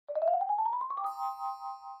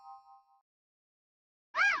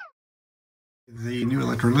The new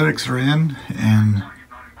electrolytics are in, and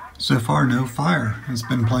so far no fire. It's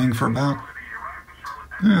been playing for about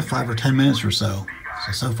 5 or 10 minutes or so.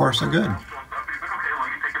 So far so good.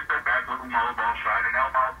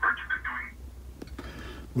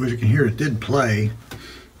 Well, as you can hear, it did play.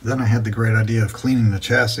 Then I had the great idea of cleaning the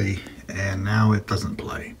chassis, and now it doesn't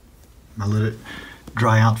play. I let it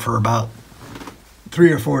dry out for about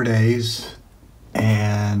 3 or 4 days,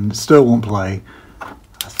 and still won't play.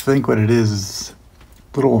 I think what it is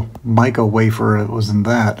little mica wafer. It was in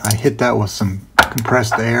that. I hit that with some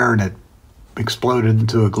compressed air, and it exploded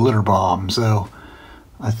into a glitter bomb. So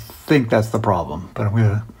I think that's the problem, but I'm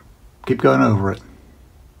gonna keep going over it.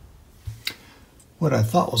 What I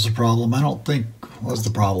thought was the problem, I don't think was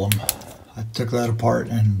the problem. I took that apart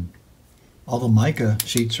and all the mica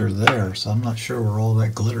sheets are there, so I'm not sure where all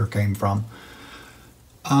that glitter came from.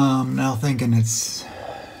 Now thinking it's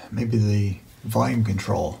maybe the volume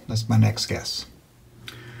control. That's my next guess.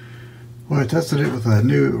 Well, I tested it with a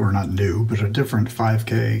new, or not new, but a different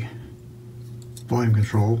 5K volume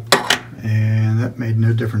control, and that made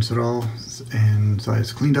no difference at all. And so I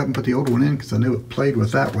just cleaned up and put the old one in because I knew it played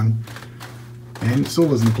with that one, and it still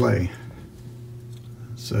doesn't play.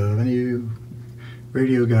 So if any of you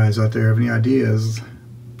radio guys out there have any ideas,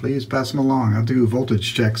 please pass them along. I'll do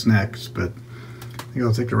voltage checks next, but I think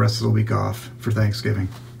I'll take the rest of the week off for Thanksgiving.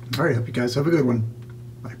 All right, hope you guys have a good one.